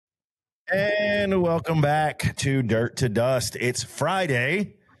And welcome back to Dirt to Dust. It's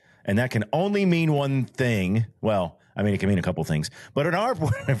Friday, and that can only mean one thing. Well, I mean, it can mean a couple things, but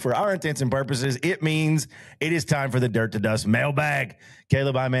for our intents and purposes, it means it is time for the Dirt to Dust mailbag.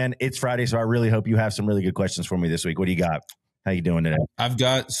 Caleb, man, it's Friday, so I really hope you have some really good questions for me this week. What do you got? How you doing today? I've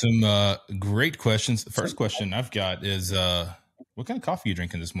got some great questions. The first question I've got is, what kind of coffee are you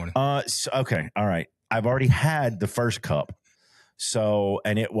drinking this morning? Okay, all right. I've already had the first cup. So,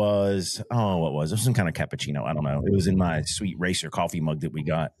 and it was, what was it? It was some kind of cappuccino. I don't know. It was in my sweet racer coffee mug that we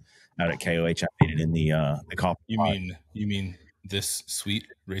got out at KOH. I made it in the coffee. You mean this sweet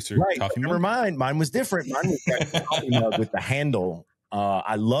racer coffee mug? Never mind. Mine was different. Mine was that coffee mug with the handle.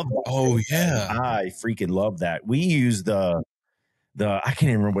 I love that. Oh yeah. I freaking love that. We use the I can't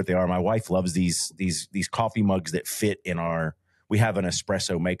even remember what they are. My wife loves these coffee mugs that fit in our. We have an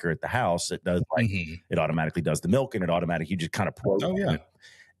espresso maker at the house that does it automatically does the milk, and you just kind of pour it.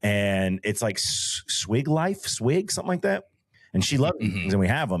 And it's like Swig, something like that. And she loves things, and we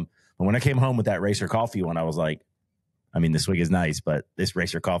have them. But when I came home with that Racer coffee one, I was like, I mean, the Swig is nice, but this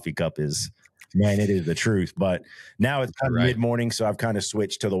Racer coffee cup is, man, it is the truth. But now it's kind of mid-morning, so I've kind of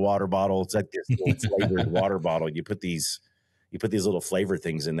switched to the water bottle. It's like this little flavored water bottle. You put these little flavor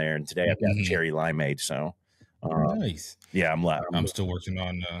things in there, and today I've got cherry limeade, so. Nice. Yeah, I'm still working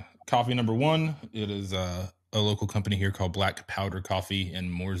on coffee number one. It is a local company here called Black Powder Coffee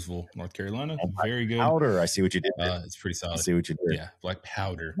in Mooresville, North Carolina. Very good. Powder. I see what you did. It's pretty solid. I see what you did. Yeah, Black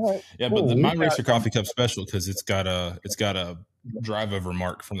Powder. Right. Yeah, cool. But my Racer coffee cup's special because it's got a drive over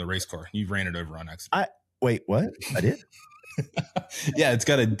mark from the race car. You ran it over on accident. Wait, what? I did? Yeah, it's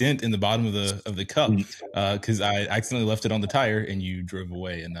got a dent in the bottom of the cup because I accidentally left it on the tire and you drove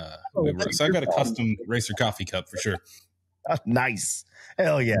away. And so I got a custom Racer coffee cup for sure. Nice.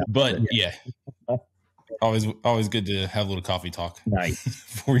 Hell yeah. But yeah, always good to have a little coffee talk. Nice.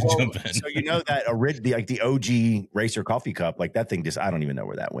 Before we jump in. So you know that the OG Racer coffee cup, like that thing I don't even know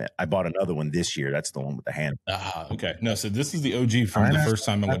where that went. I bought another one this year. That's the one with the handle. Okay. No, so this is the OG from the first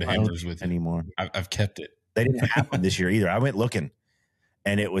time I went to Hammers with anymore. I've kept it. They didn't have one this year either. I went looking,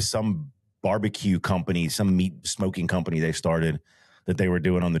 and it was some barbecue company, some meat smoking company they started that they were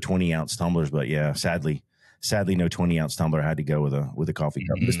doing on the 20-ounce tumblers. But yeah, sadly, no 20-ounce tumbler. I had to go with a coffee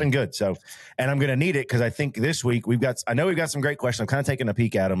cup. It's been good. So, and I'm going to need it because I think this week we've got some great questions. I'm kind of taking a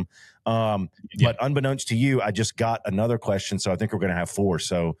peek at them. But unbeknownst to you, I just got another question. So I think we're going to have 4.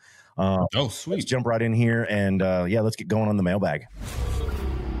 So, sweet. Let's jump right in here and let's get going on the mailbag.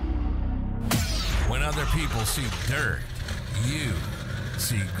 When other people see dirt, you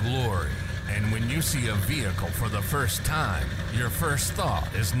see glory. And when you see a vehicle for the first time, your first thought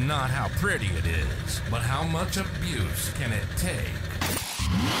is not how pretty it is, but how much abuse can it take?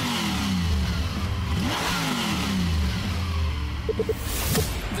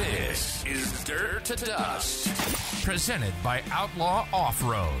 This is Dirt to Dust, presented by Outlaw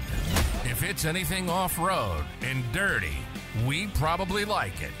Off-Road. If it's anything off-road and dirty, we probably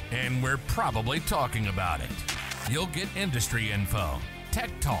like it, and we're probably talking about it. You'll get industry info, tech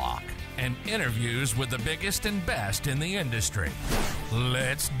talk, and interviews with the biggest and best in the industry.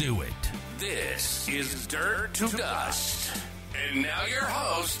 Let's do it. This is Dirt to Dust. And now your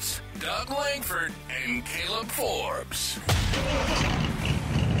hosts, Doug Langford and Caleb Forbes.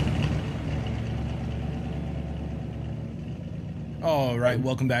 All right,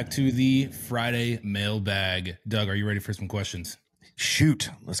 welcome back to the Friday mailbag. Doug, are you ready for some questions? Shoot,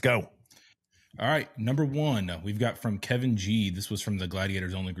 let's go. All right, number 1, we've got from Kevin G. This was from the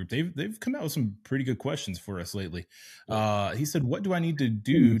Gladiators Only group. They've come out with some pretty good questions for us lately. He said, "What do I need to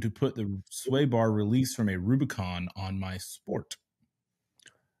do to put the sway bar release from a Rubicon on my Sport?"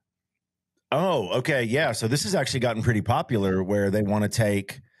 Oh, okay, yeah. So this has actually gotten pretty popular, where they want to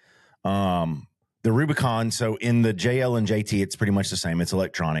take the Rubicon. So in the JL and JT, it's pretty much the same. It's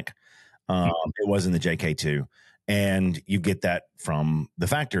electronic. It was in the JK2, and you get that from the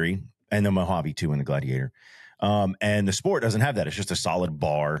factory. And the Mojave too in the Gladiator. And the Sport doesn't have that. It's just a solid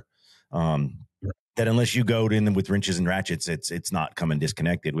bar that unless you go in them with wrenches and ratchets, it's not coming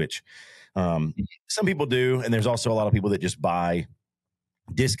disconnected, which some people do. And there's also a lot of people that just buy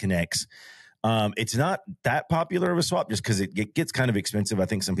disconnects. It's not that popular of a swap just because it gets kind of expensive. I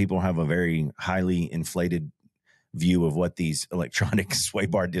think some people have a very highly inflated view of what these electronic sway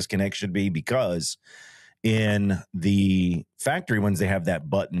bar disconnects should be, because in the factory ones, they have that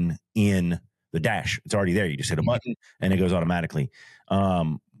button in the dash. It's already there. You just hit a button and it goes automatically.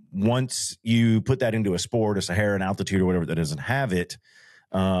 Once you put that into a Sport, a Sahara, an Altitude, or whatever that doesn't have it,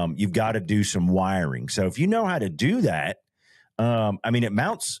 you've got to do some wiring. So if you know how to do that,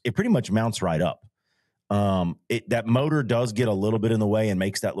 it pretty much mounts right up. That motor does get a little bit in the way and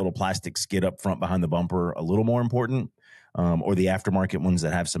makes that little plastic skid up front behind the bumper a little more important, or the aftermarket ones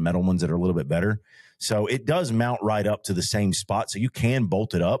that have some metal ones that are a little bit better. So it does mount right up to the same spot. So you can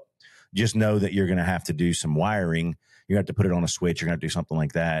bolt it up. Just know that you're going to have to do some wiring. You have to put it on a switch. You're going to do something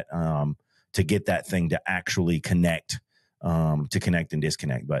like that to get that thing to actually connect, to connect and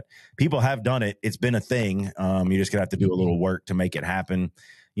disconnect. But people have done it. It's been a thing. You're just going to have to do a little work to make it happen.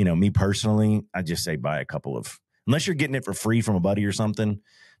 You know, me personally, I just say buy a couple of, unless you're getting it for free from a buddy or something,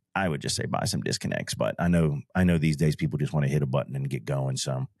 I would just say buy some disconnects. But I know these days people just want to hit a button and get going.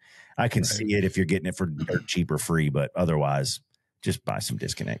 So I can see it if you're getting it for dirt cheap or free, but otherwise just buy some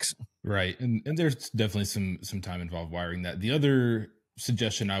disconnects. Right. And there's definitely some time involved wiring that. The other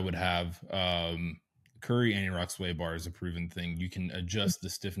suggestion I would have, Curry Anti-Rock Sway Bar is a proven thing. You can adjust the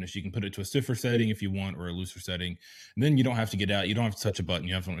stiffness. You can put it to a stiffer setting if you want, or a looser setting. And then you don't have to get out. You don't have to touch a button.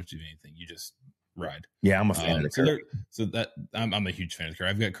 You don't have to do anything. You just ride. Yeah, I'm a fan of the Curry. I'm a huge fan of the Curry.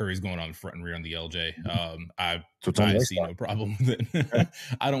 I've got Curry's going on the front and rear on the LJ. I see no problem with it.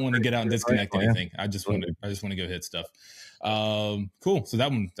 I don't want to get out and disconnect anything. I just want to go hit stuff. Cool. So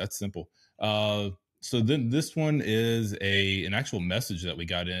that's simple. So then this one is an actual message that we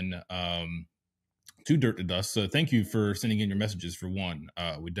got in to Dirt to Dust. So thank you for sending in your messages for one.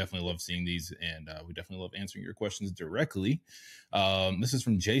 We definitely love seeing these, and we definitely love answering your questions directly. This is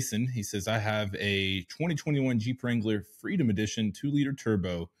from Jason. He says, I have a 2021 Jeep Wrangler Freedom Edition 2-liter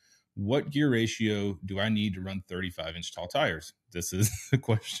turbo. What gear ratio do I need to run 35-inch tall tires? This is a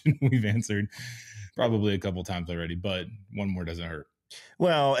question we've answered probably a couple times already, but one more doesn't hurt.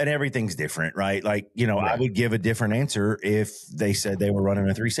 Well, and everything's different, right? Like, you know, I would give a different answer if they said they were running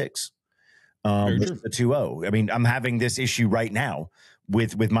a 3.6. The 2.0. I mean, I'm having this issue right now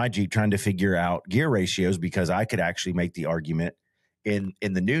with my Jeep trying to figure out gear ratios, because I could actually make the argument in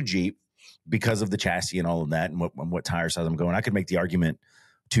the new Jeep, because of the chassis and all of that and what tire size I'm going, I could make the argument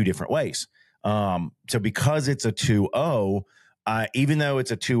two different ways. So because it's a 2.0, even though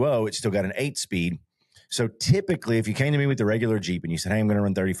it's a 2.0, it's still got an 8-speed. So typically, if you came to me with the regular Jeep and you said, hey, I'm going to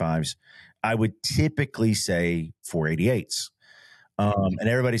run 35s, I would typically say 488s. And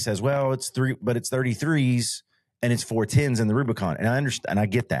everybody says, well, it's 33s and it's 410s in the Rubicon. And I understand, and I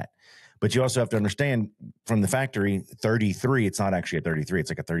get that. But you also have to understand, from the factory, 33, it's not actually a 33. It's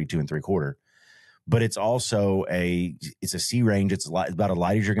like a 32 3/4. But it's also it's a C range. It's about as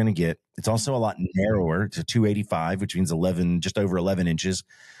light as you're going to get. It's also a lot narrower. It's a 285, which means just over 11 inches,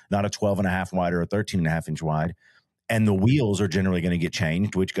 not a 12.5 wide or a 13.5 inch wide. And the wheels are generally going to get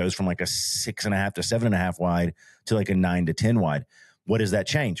changed, which goes from like a 6.5 to 7.5 wide to like a 9 to 10 wide. What does that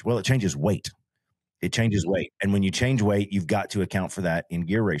change? Well, it changes weight. It changes weight. And when you change weight, you've got to account for that in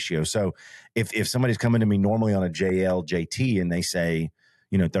gear ratio. So if somebody's coming to me normally on a JL, JT, and they say,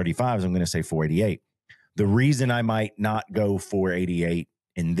 35s, I'm going to say 488. The reason I might not go 488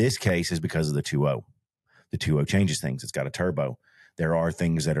 in this case is because of the 2.0. The 2.0 changes things. It's got a turbo. There are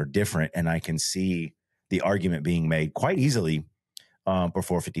things that are different, and I can see the argument being made quite easily for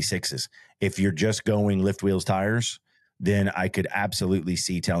 456s. If you're just going lift wheels tires, then I could absolutely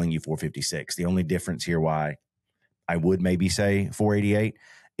see telling you 456. The only difference here why I would maybe say 488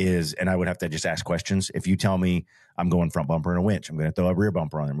 is, and I would have to just ask questions. If you tell me I'm going front bumper and a winch, I'm going to throw a rear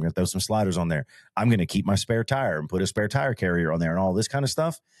bumper on there, I'm going to throw some sliders on there, I'm going to keep my spare tire and put a spare tire carrier on there and all this kind of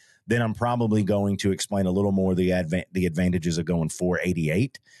stuff, then I'm probably going to explain a little more the advantages of going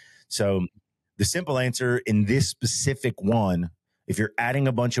 488. So the simple answer in this specific one, if you're adding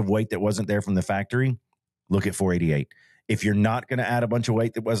a bunch of weight that wasn't there from the factory, look at 488. If you're not going to add a bunch of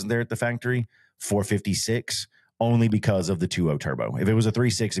weight that wasn't there at the factory, 456, only because of the 2.0 turbo. If it was a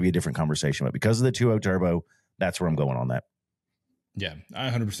 3.6, it'd be a different conversation. But because of the 2.0 turbo, that's where I'm going on that. Yeah, I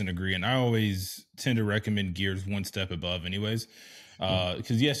 100% agree. And I always tend to recommend gears one step above anyways.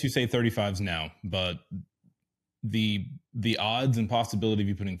 Because yes, you say 35s now, but the odds and possibility of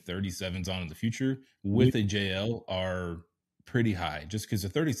you putting 37s on in the future with a JL are pretty high, just because the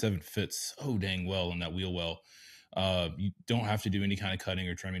 37 fits so dang well in that wheel well. You don't have to do any kind of cutting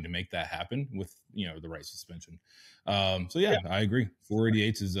or trimming to make that happen with the right suspension. So yeah, I agree.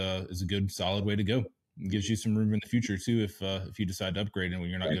 488s is a good solid way to go. It gives you some room in the future too if you decide to upgrade and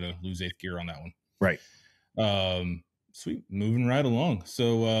you're not going to lose 8th gear on that one. Right. Sweet. Moving right along.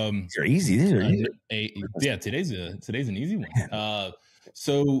 So they're easy. These are easy. Today's an easy one.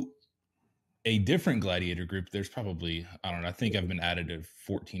 So a different Gladiator group, there's probably, I don't know, I think I've been added to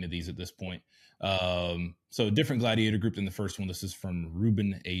 14 of these at this point. So a different Gladiator group than the first one. This is from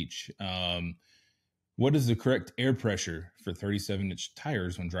Ruben H. What is the correct air pressure for 37-inch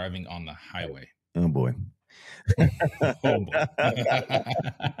tires when driving on the highway? Oh boy.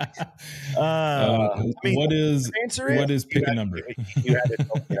 Oh boy. What is pick a number? You had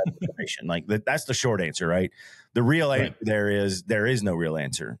information. Like that's the short answer, right? The real answer there is no real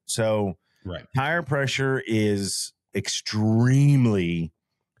answer. So tire pressure is extremely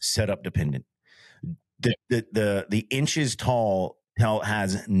setup dependent. The inches tall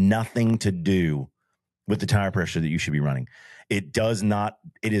has nothing to do with the tire pressure that you should be running. It is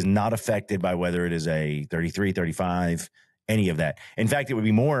not affected by whether it is a 33, 35, any of that. In fact, it would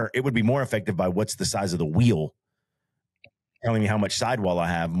be more effective by what's the size of the wheel, telling me how much sidewall I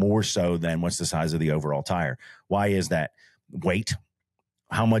have, more so than what's the size of the overall tire. Why is that? Weight.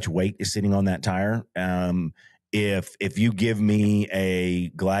 How much weight is sitting on that tire? If you give me a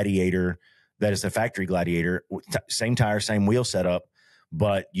Gladiator that is a factory Gladiator, same tire, same wheel setup,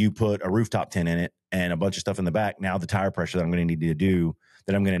 but you put a rooftop tent in it and a bunch of stuff in the back, now the tire pressure that I'm going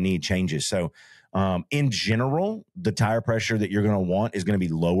to need changes. So in general, the tire pressure that you're going to want is going to be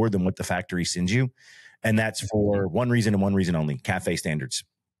lower than what the factory sends you. And that's for one reason and one reason only: CAFE standards.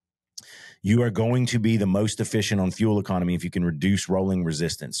 You are going to be the most efficient on fuel economy if you can reduce rolling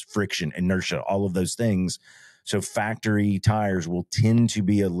resistance, friction, inertia, all of those things. So factory tires will tend to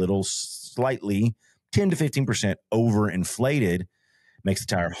be a little slightly 10 to 15% overinflated. Makes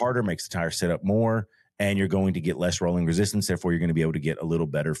the tire harder, makes the tire sit up more, and you're going to get less rolling resistance. Therefore, you're going to be able to get a little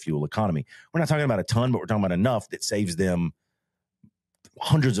better fuel economy. We're not talking about a ton, but we're talking about enough that saves them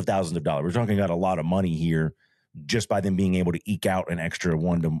hundreds of thousands of dollars. We're talking about a lot of money here just by them being able to eke out an extra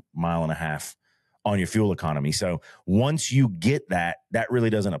 1.5 miles on your fuel economy. So once you get that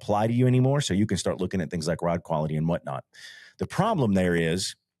really doesn't apply to you anymore. So you can start looking at things like rod quality and whatnot. The problem there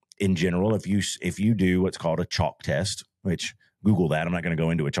is, in general, if you do what's called a chalk test, which Google that. I'm not going to go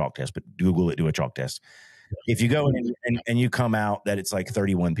into a chalk test, but Google it, do a chalk test. If you go and you come out that it's like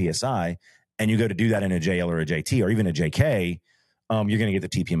 31 PSI and you go to do that in a JL or a JT or even a JK, you're going to get the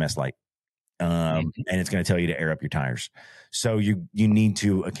TPMS light. And it's going to tell you to air up your tires. So you need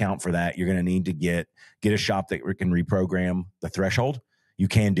to account for that. You're going to need to get a shop that can reprogram the threshold. You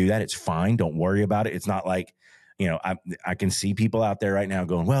can do that. It's fine. Don't worry about it. It's not like, I can see people out there right now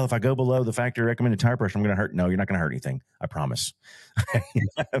going, well, if I go below the factory recommended tire pressure, I'm going to hurt. No, you're not going to hurt anything. I promise.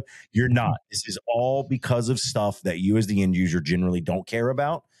 You're not. This is all because of stuff that you as the end user generally don't care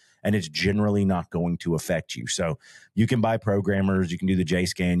about, and it's generally not going to affect you. So you can buy programmers. You can do the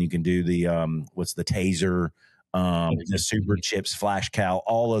J-Scan. You can do the, what's the Taser, the Super Chips, Flash Cal,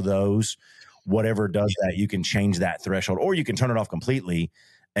 all of those. Whatever does that, you can change that threshold, or you can turn it off completely.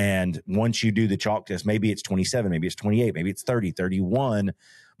 And once you do the chalk test, maybe it's 27, maybe it's 28, maybe it's 30, 31,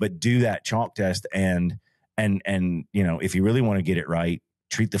 but do that chalk test. And if you really want to get it right,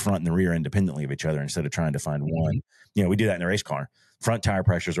 treat the front and the rear independently of each other instead of trying to find one. We do that in a race car. Front tire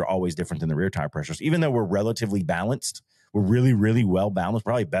pressures are always different than the rear tire pressures. Even though we're relatively balanced, we're really, really well balanced,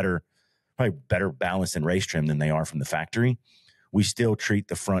 probably better balanced in race trim than they are from the factory. We still treat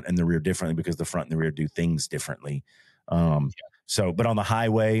the front and the rear differently because the front and the rear do things differently. So, but on the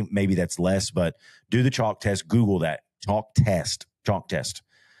highway, maybe that's less, but do the chalk test. Google that chalk test.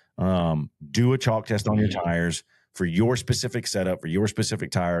 Do a chalk test on your tires for your specific setup, for your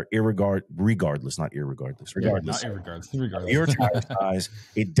specific tire, regardless. Your tire size.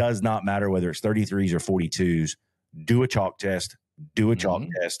 It does not matter whether it's 33s or 42s. Do a chalk test. Do a chalk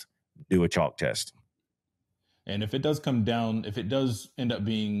test. Do a chalk test. And if it does come down, if it does end up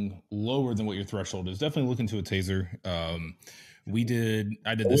being lower than what your threshold is, definitely look into a Taser.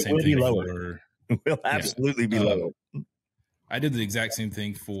 I did the same thing for. We'll absolutely be lower. I did the exact same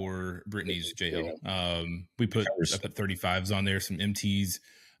thing for Brittany's JL. We put 35s on there, some MTs.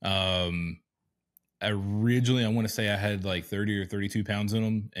 Originally, I want to say I had like 30 or 32 pounds in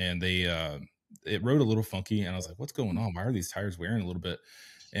them, and it rode a little funky. And I was like, "What's going on? Why are these tires wearing a little bit?"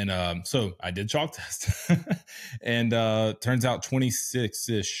 And so I did chalk test, and turns out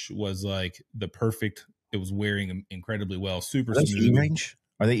 26-ish was like the perfect. It was wearing incredibly well, super smooth. E-range?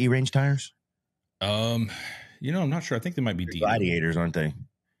 Are they E-range tires? I'm not sure. I think they might be Gladiators, aren't they?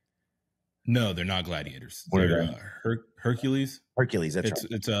 No, they're not Gladiators. They're Hercules. Hercules, that's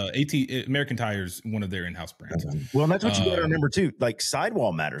right. It's American Tires, one of their in-house brands. Well, and that's what you got to remember too. Like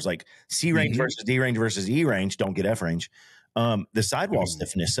sidewall matters. Like C-range versus D-range versus E-range. Don't get F-range. The sidewall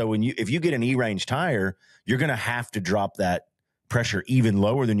stiffness. So if you get an E-range tire, you're going to have to drop that pressure even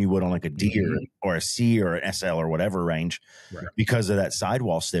lower than you would on like a D or a C or an SL or whatever range, because of that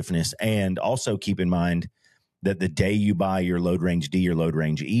sidewall stiffness. And also keep in mind that the day you buy your load range D or load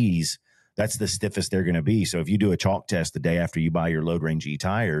range E's, that's the stiffest they're going to be. So if you do a chalk test the day after you buy your load range E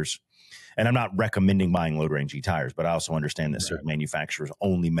tires, and I'm not recommending buying load range E tires, but I also understand that certain manufacturers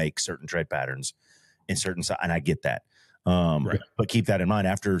only make certain tread patterns in certain, and I get that. Right. But keep that in mind.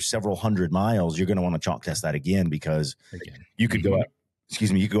 After several hundred miles, you're going to want to chalk test that again, because you could go out, you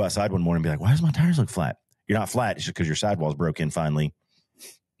could go outside one morning and be like, why does my tires look flat? You're not flat. It's just because your sidewalls broke in finally.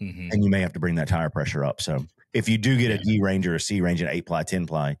 And you may have to bring that tire pressure up. So if you do get a D range or a C range, an 8-ply,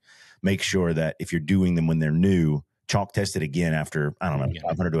 10-ply, make sure that if you're doing them when they're new, chalk test it again after, I don't know,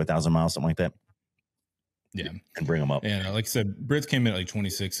 500 to 1,000 miles, something like that. Yeah. And bring them up. And like I said, Brits came in at like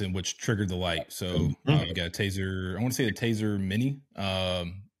 26, and which triggered the light. So we got a Taser. I want to say the Taser Mini.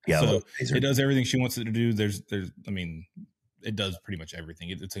 So it does everything she wants it to do. It does pretty much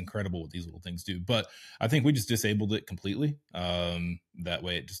everything. It's incredible what these little things do. But I think we just disabled it completely. That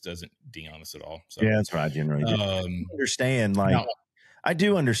way it just doesn't ding on us at all. So yeah, that's right. I generally understand. I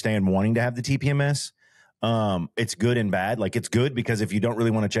do understand wanting to have the TPMS. It's good and bad. Like, it's good because if you don't really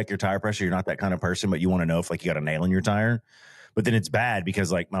want to check your tire pressure, you're not that kind of person, but you want to know if like you got a nail in your tire. But then it's bad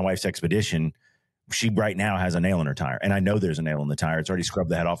because like my wife's Expedition, she right now has a nail in her tire, and I know there's a nail in the tire. It's already scrubbed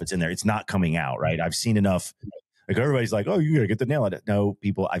the head off. It's in there. It's not coming out. Right. I've seen enough. Like, everybody's like, oh, you got to get the nail out. No,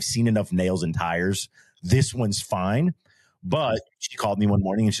 people, I've seen enough nails in tires. This one's fine. But she called me one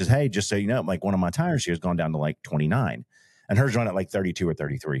morning and she says, hey, just so you know, like one of my tires here has gone down to like 29 and hers run at like 32 or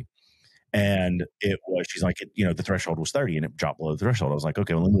 33. And she's like, the threshold was 30 and it dropped below the threshold. I was like,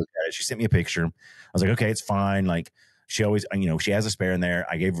 okay, well, let me look at it. She sent me a picture. I was like, okay, it's fine. Like, she always, she has a spare in there.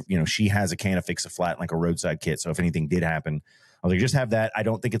 I gave, she has a can of Fix a Flat, like a roadside kit. So if anything did happen, I was like, just have that. I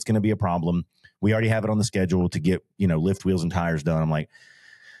don't think it's going to be a problem. We already have it on the schedule to get, lift wheels and tires done. I'm like,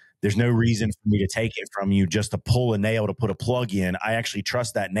 there's no reason for me to take it from you just to pull a nail to put a plug in. I actually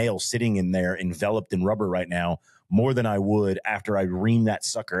trust that nail sitting in there enveloped in rubber right now more than I would after I ream that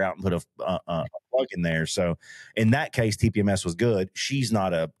sucker out and put a plug in there. So in that case, TPMS was good. She's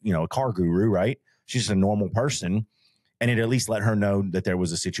not a car guru, right? She's just a normal person. And it at least let her know that there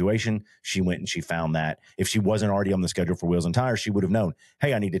was a situation. She went and she found that. If she wasn't already on the schedule for wheels and tires, she would have known,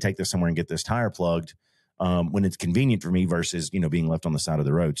 hey, I need to take this somewhere and get this tire plugged when it's convenient for me versus, being left on the side of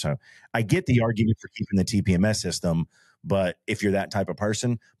the road. So I get the argument for keeping the TPMS system, but if you're that type of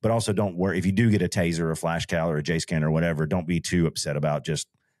person, but also don't worry. If you do get a Taser or a flash cal or a J-scan or whatever, don't be too upset about just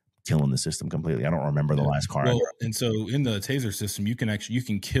killing the system completely. I don't remember the last car. And so in the Taser system, you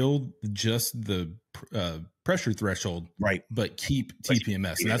can kill just the pressure threshold, right? But keep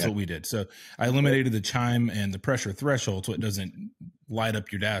TPMS, and that's what we did. So I eliminated the chime and the pressure threshold, so it doesn't light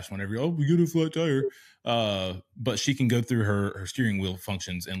up your dash whenever we get a flat tire. But she can go through her steering wheel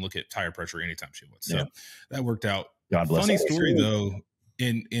functions and look at tire pressure anytime she wants. So that worked out. God bless. Funny story though,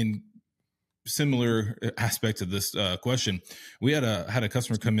 in similar aspect of this question, we had a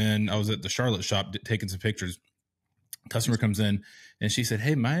customer come in. I was at the Charlotte shop taking some pictures. Customer comes in and she said,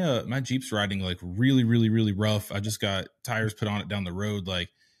 hey, my Jeep's riding like really, really, really rough. I just got tires put on it down the road. Like,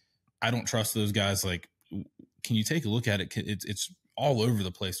 I don't trust those guys. Like, can you take a look at it? It's all over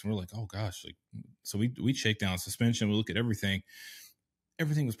the place. And we're like, oh gosh. Like, so we shake down suspension. We look at everything.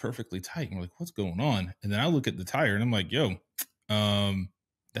 Everything was perfectly tight. And we're like, what's going on? And then I look at the tire and I'm like, yo,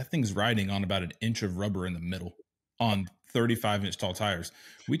 that thing's riding on about an inch of rubber in the middle on 35-inch tall tires.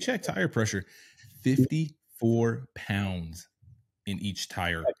 We checked tire pressure, 54 pounds in each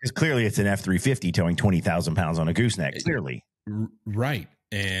tire. Because clearly it's an F-350 towing 20,000 pounds on a gooseneck. Clearly. Right.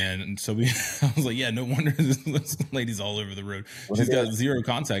 And so I was like, yeah, no wonder this lady's all over the road. She's got zero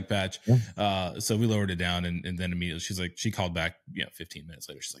contact patch. So we lowered it down and then immediately she called back, 15 minutes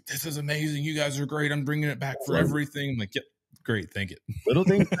later. She's like, this is amazing. You guys are great. I'm bringing it back for everything. I'm like, yep. Great, thank you. Little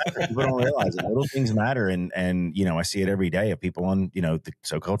things matter. People don't realize it. Little things matter, and I see it every day of people on the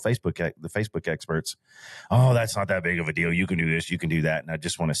so-called Facebook experts. Oh, that's not that big of a deal. You can do this, you can do that, and I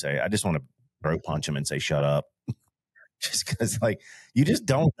just want to throat punch them and say, shut up, just because you just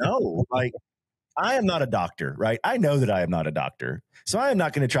don't know. Like, I am not a doctor, right? I know that I am not a doctor, so I am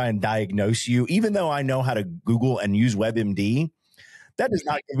not going to try and diagnose you, even though I know how to Google and use WebMD. That does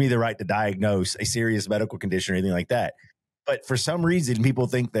not give me the right to diagnose a serious medical condition or anything like that. But for some reason, people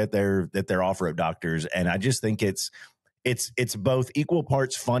think that they're off-road doctors, and I just think it's both equal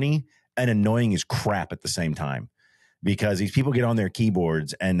parts funny and annoying as crap at the same time, because these people get on their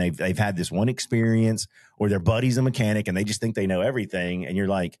keyboards and they've had this one experience, or their buddy's a mechanic and they just think they know everything, and you're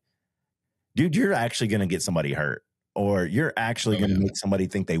like, dude, you're actually going to get somebody hurt, or you're actually going to make somebody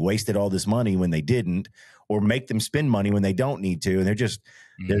think they wasted all this money when they didn't, or make them spend money when they don't need to, and they're just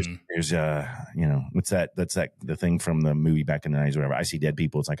there's what's that? That's the thing from the movie back in the 90s, whatever. I see dead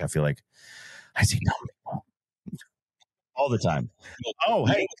people. It's like I feel like I see dumb people all the time. Oh,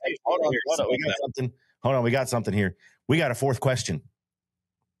 hey, hold on, we got something. Hold on, we got something here. We got a fourth question.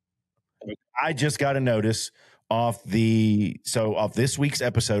 I just got a notice off this week's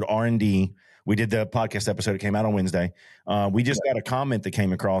episode R&D We did the podcast episode. It came out on Wednesday. We just got a comment that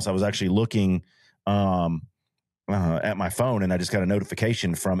came across. I was actually looking at my phone, and I just got a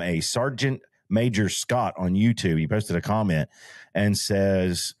notification from a Sergeant Major Scott on YouTube. He posted a comment and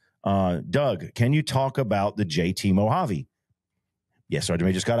says, Doug, can you talk about the JT Mojave? Yes, Sergeant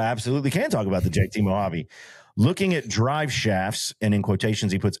Major Scott, I absolutely can talk about the JT Mojave. Looking at drive shafts, and in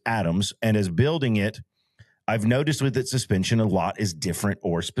quotations, he puts atoms, and as building it, I've noticed with its suspension, a lot is different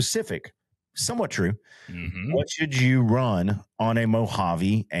or specific. Somewhat true. Mm-hmm. What should you run on a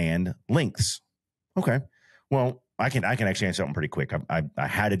Mojave and lengths? Okay. Well, I can actually answer something pretty quick. I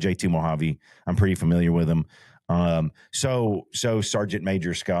had a JT Mojave. I'm pretty familiar with them. So Sergeant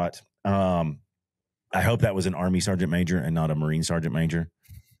Major Scott, I hope that was an Army Sergeant Major and not a Marine Sergeant Major.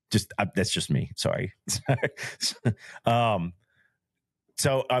 That's just me. Sorry.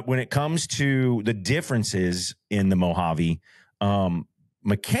 So when it comes to the differences in the Mojave,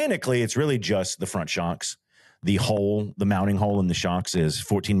 mechanically, it's really just the front shocks. The mounting hole in the shocks is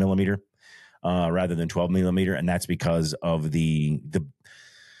 14 millimeter rather than 12 millimeter. And that's because of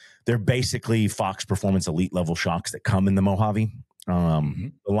they're basically Fox Performance Elite level shocks that come in the Mojave.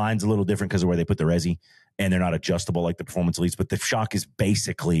 The line's a little different because of where they put the resi, and they're not adjustable like the Performance Elites, but the shock is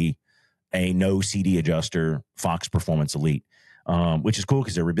basically a no CD adjuster Fox Performance Elite, which is cool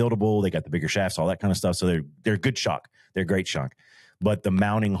because they're rebuildable. They got the bigger shafts, all that kind of stuff. So they're good shock. They're great shock. But the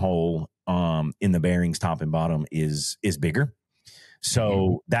mounting hole in the bearings, top and bottom, is bigger.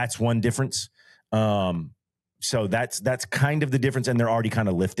 So that's one difference. So that's kind of the difference, and they're already kind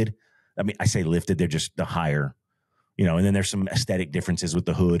of lifted. I mean, I say lifted; they're just the higher, and then there's some aesthetic differences with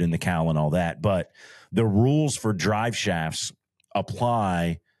the hood and the cowl and all that. But the rules for drive shafts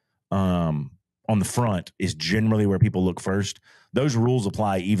apply on the front is generally where people look first. Those rules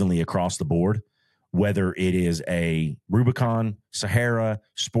apply evenly across the board, whether it is a Rubicon, Sahara,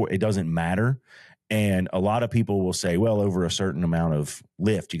 Sport, it doesn't matter. And a lot of people will say, well, over a certain amount of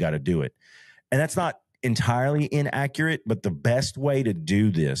lift, you got to do it. And that's not entirely inaccurate, but the best way to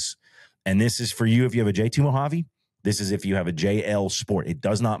do this, and this is for you if you have a J2 Mojave, this is if you have a JL Sport, it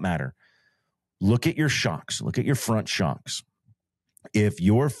does not matter. Look at your shocks. Look at your front shocks. If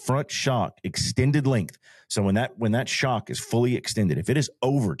your front shock extended length, so when that shock is fully extended, if it is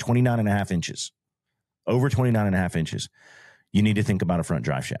over 29 and a half inches, you need to think about a front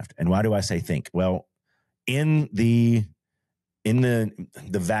drive shaft. And why do I say think? Well, in the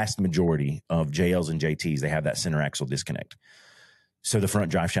vast majority of JLs and JTs, they have that center axle disconnect. So the front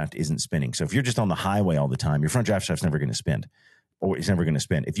drive shaft isn't spinning. So if you're just on the highway all the time, your front drive shaft's never going to spin, or it's never going to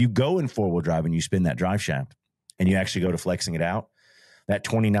spin. If you go in four-wheel drive and you spin that drive shaft and you actually go to flexing it out, that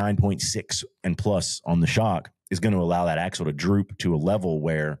 29.6 and plus on the shock is going to allow that axle to droop to a level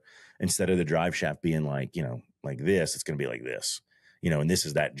where instead of the drive shaft being like this, it's going to be like this, and this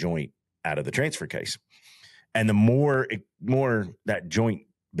is that joint out of the transfer case. And the more that joint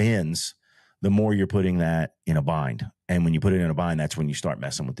bends, the more you're putting that in a bind. And when you put it in a bind, that's when you start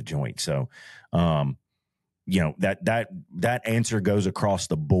messing with the joint. So, that answer goes across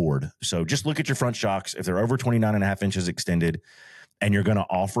the board. So just look at your front shocks. If they're over 29 and a half inches extended and you're going to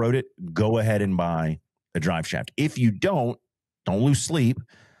off-road it, go ahead and buy a drive shaft. If you don't lose sleep.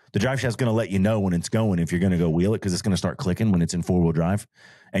 The drive shaft is going to let you know when it's going, if you're going to go wheel it, because it's going to start clicking when it's in four-wheel drive,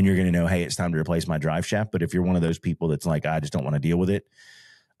 and you're going to know, hey, it's time to replace my drive shaft. But if you're one of those people that's like, I just don't want to deal with it,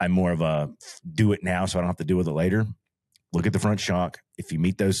 I'm more of a do it now so I don't have to deal with it later. Look at the front shock. If you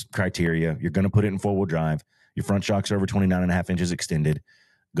meet those criteria, you're going to put it in four-wheel drive. Your front shock's over 29 and a half inches extended.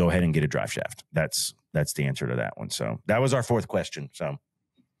 Go ahead and get a drive shaft. That's the answer to that one. So that was our fourth question. So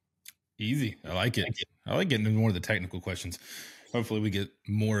easy. I like it. I like getting into more of the technical questions. Hopefully we get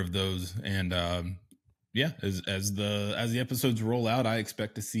more of those. And as the episodes roll out, I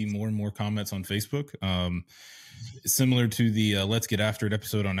expect to see more and more comments on Facebook. Similar to the Let's Get After It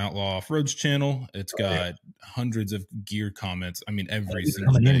episode on Outlaw Off-Road's channel. It's got hundreds of gear comments. I mean, every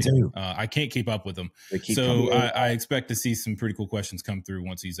single day. I can't keep up with them. So I expect to see some pretty cool questions come through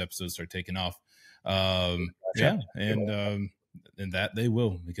once these episodes start taking off. And that they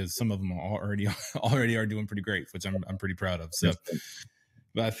will, because some of them are already are doing pretty great, which I'm pretty proud of. So,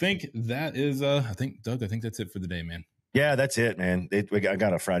 but I think that is, Doug, I think that's it for the day, man. Yeah, that's it, man. I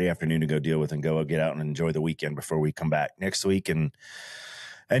got a Friday afternoon to go deal with and go get out and enjoy the weekend before we come back next week and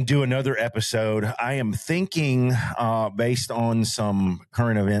do another episode. I am thinking, based on some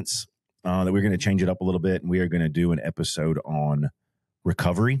current events, that we're going to change it up a little bit, and we are going to do an episode on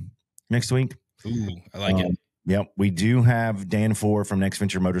recovery next week. Ooh, I like it. Yep, we do have Dan Four from Next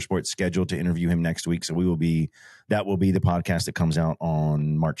Venture Motorsports scheduled to interview him next week. So that will be the podcast that comes out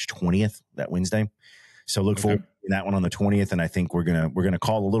on March 20th, that Wednesday. So look forward to that one on the 20th. And I think we're gonna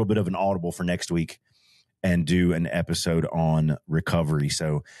call a little bit of an audible for next week and do an episode on recovery.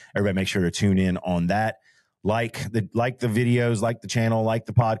 So everybody make sure to tune in on that. Like the videos, like the channel, like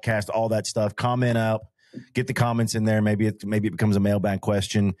the podcast, all that stuff. Comment up, get the comments in there. Maybe it becomes a mailbag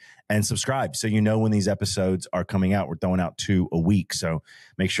question, and subscribe so you know when these episodes are coming out. We're throwing out 2 a week. So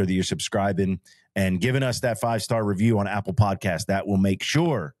make sure that you're subscribing and giving us that 5-star review on Apple Podcasts. That will make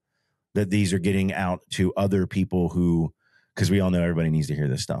sure that these are getting out to other people because we all know everybody needs to hear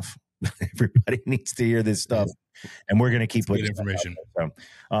this stuff. Everybody needs to hear this stuff, and we're going to keep putting information. So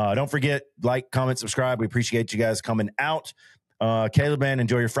don't forget, like, comment, subscribe. We appreciate you guys coming out. Caleb, man,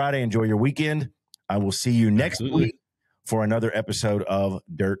 enjoy your Friday, enjoy your weekend. I will see you next week for another episode of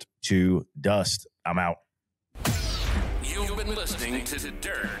Dirt to Dust. I'm out. You've been listening to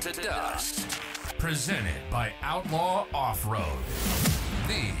Dirt to Dust, presented by Outlaw Off-Road,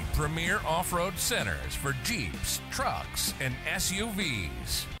 the premier off-road centers for Jeeps, trucks, and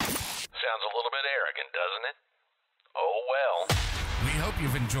SUVs. Sounds a little bit arrogant, doesn't it? Oh, well. We hope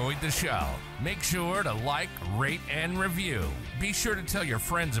you've enjoyed the show. Make sure to like, rate, and review. Be sure to tell your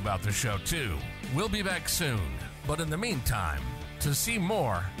friends about the show, too. We'll be back soon. But in the meantime, to see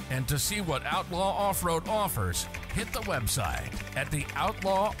more and to see what Outlaw Off-Road offers, hit the website at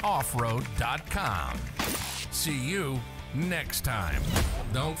theoutlawoffroad.com. See you next time.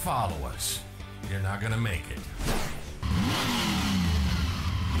 Don't follow us. You're not going to make it.